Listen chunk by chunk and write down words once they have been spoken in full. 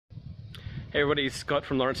Hey everybody, it's Scott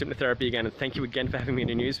from Lawrence Hypnotherapy again, and thank you again for having me in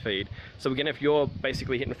your newsfeed. So again, if you're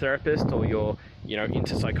basically a hypnotherapist or you're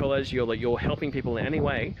into psychology, or you're helping people in any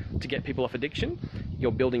way to get people off addiction,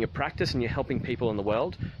 you're building a practice and you're helping people in the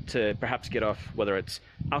world to perhaps get off, whether it's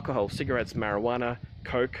alcohol, cigarettes, marijuana,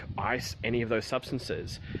 coke, ice, any of those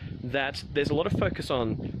substances, that there's a lot of focus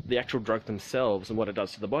on the actual drug themselves and what it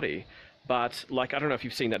does to the body. But like, I don't know if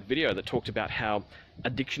you've seen that video that talked about how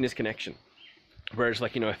addiction is connection. Whereas,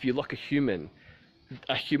 like, if you lock a human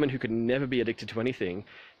who could never be addicted to anything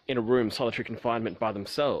in a room, solitary confinement by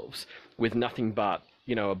themselves, with nothing but,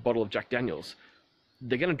 a bottle of Jack Daniels,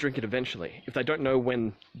 they're going to drink it eventually, if they don't know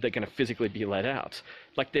when they're going to physically be let out.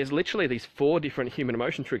 Like, there's literally these 4 different human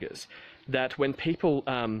emotion triggers that when people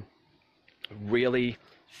really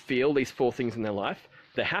feel these 4 things in their life,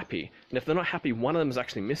 they're happy. And if they're not happy, one of them is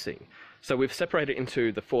actually missing. So we've separated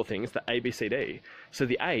into the 4 things, the A, B, C, D. So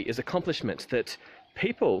the A is accomplishments, that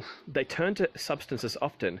people, they turn to substances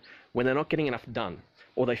often when they're not getting enough done,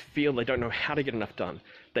 or they feel they don't know how to get enough done.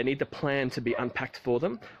 They need the plan to be unpacked for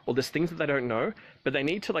them, or there's things that they don't know, but they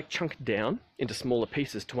need to chunk down into smaller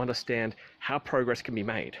pieces to understand how progress can be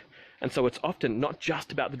made. And so it's often not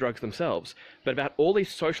just about the drugs themselves, but about all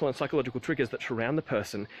these social and psychological triggers that surround the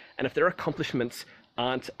person. And if their accomplishments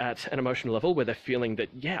aren't at an emotional level where they're feeling that,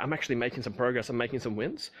 yeah, I'm actually making some progress, I'm making some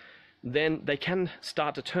wins, then they can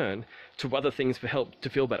start to turn to other things for help to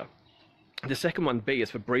feel better. The second one, B, is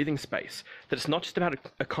for breathing space. That it's not just about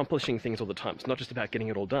accomplishing things all the time. It's not just about getting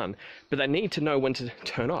it all done, but they need to know when to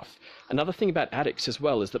turn off. Another thing about addicts as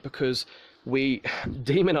well is that because we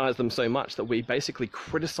demonize them so much that we basically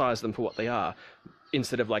criticize them for what they are,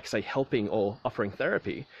 instead of say helping or offering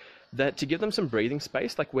therapy, that to give them some breathing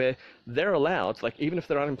space, where they're allowed, even if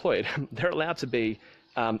they're unemployed, they're allowed to be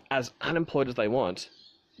as unemployed as they want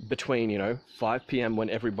between 5 p.m. when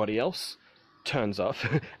everybody else turns off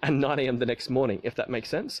and 9 a.m. the next morning, if that makes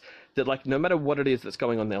sense. That no matter what it is that's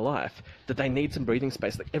going on in their life, that they need some breathing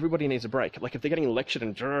space. Everybody needs a break. If they're getting lectured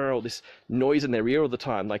and all this noise in their ear all the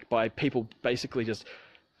time, by people basically just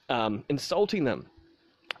insulting them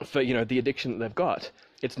for the addiction that they've got,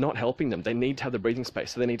 it's not helping them. They need to have the breathing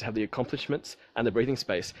space. So they need to have the accomplishments and the breathing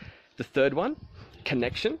space. The third one,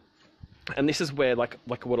 connection. And this is where, what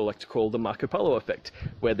I like to call the Marco Polo effect,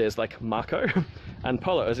 where there's Marco and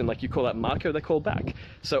Polo, as in you call out Marco, they call back.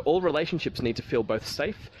 So all relationships need to feel both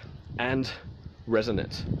safe and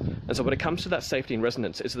resonant. And so when it comes to that safety and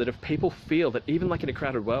resonance, is that if people feel that even in a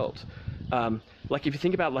crowded world, if you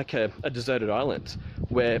think about a deserted island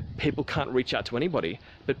where people can't reach out to anybody,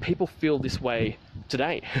 but people feel this way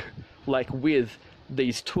today, with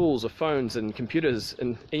these tools of phones and computers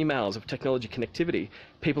and emails of technology connectivity,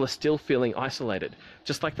 people are still feeling isolated.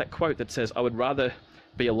 Just like that quote that says, I would rather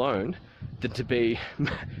be alone than to be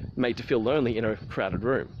made to feel lonely in a crowded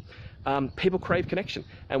room. People crave connection.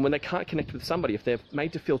 And when they can't connect with somebody, if they're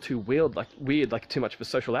made to feel too weird, too much of a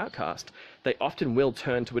social outcast, they often will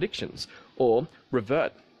turn to addictions or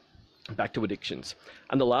revert back to addictions.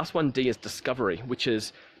 And the last one, D, is discovery, which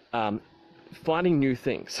is finding new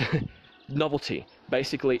things. Novelty,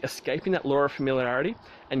 basically escaping that law of familiarity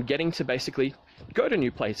and getting to basically go to new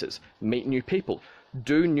places, meet new people,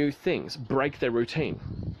 do new things, break their routine.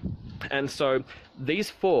 And so these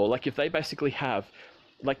 4, if they basically have,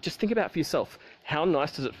 just think about for yourself, how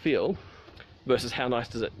nice does it feel versus how nice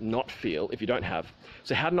does it not feel if you don't have?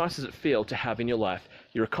 So how nice does it feel to have in your life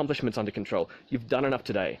your accomplishments under control? You've done enough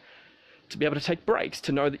today. To be able to take breaks,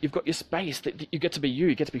 to know that you've got your space, that you get to be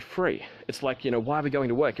you get to be free. It's why are we going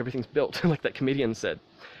to work? Everything's built, like that comedian said.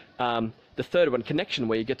 The third one, connection,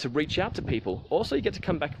 where you get to reach out to people. Also, you get to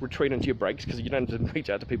come back, retreat onto your breaks, because you don't have to reach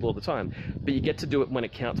out to people all the time, but you get to do it when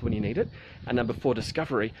it counts, when you need it. And number 4,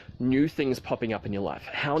 discovery, new things popping up in your life.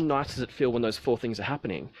 How nice does it feel when those 4 things are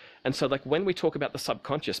happening? And so when we talk about the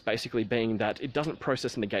subconscious basically being that it doesn't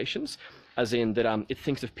process negations, as in that it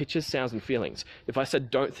thinks of pictures, sounds, and feelings. If I said,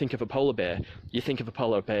 don't think of a polar bear, you think of a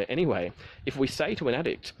polar bear anyway. If we say to an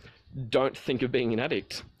addict, don't think of being an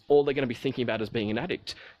addict, all they're going to be thinking about is being an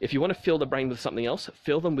addict. If you want to fill the brain with something else,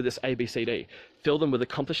 fill them with this A, B, C, D. Fill them with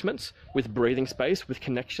accomplishments, with breathing space, with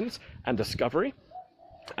connections and discovery.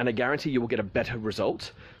 And I guarantee you will get a better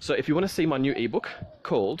result. So if you want to see my new ebook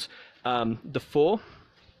called The 4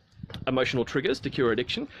 Emotional Triggers to Cure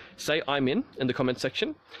Addiction, say I'm in the comment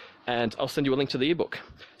section, and I'll send you a link to the ebook.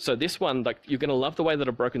 So this one, you're going to love the way that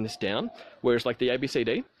I've broken this down, whereas the A, B, C,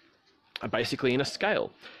 D are basically in a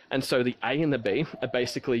scale. And so the A and the B are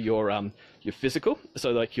basically your physical.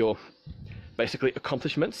 So your basically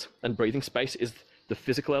accomplishments and breathing space is the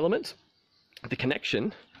physical element. The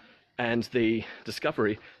connection and the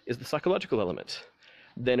discovery is the psychological element.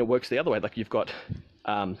 Then it works the other way. You've got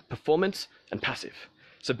performance and passive.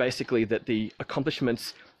 So basically that the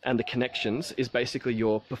accomplishments and the connections is basically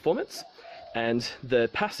your performance, and the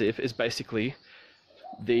passive is basically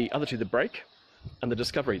the other two, the break and the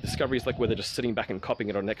discovery. Discovery is like where they're just sitting back and copying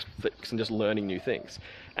it on Netflix and just learning new things.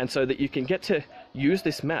 And so that you can get to use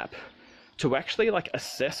this map to actually like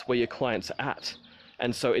assess where your clients are at.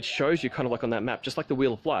 And so it shows you kind of like on that map, just like the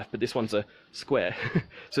wheel of life, but this one's a square.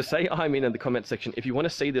 So say I'm in the comment section if you want to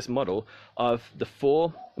see this model of the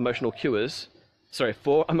 4 emotional triggers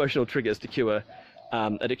to cure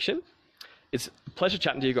addiction. It's a pleasure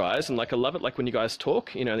chatting to you guys, and like I love it like when you guys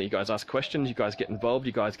talk, you know, you guys ask questions, you guys get involved,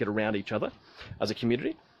 you guys get around each other as a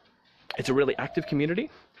community. It's a really active community.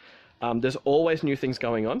 There's always new things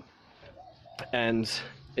going on, and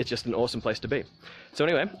it's just an awesome place to be. So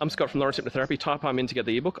anyway, I'm Scott from Lawrence Hypnotherapy. Type I'm in to get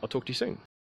the ebook. I'll talk to you soon.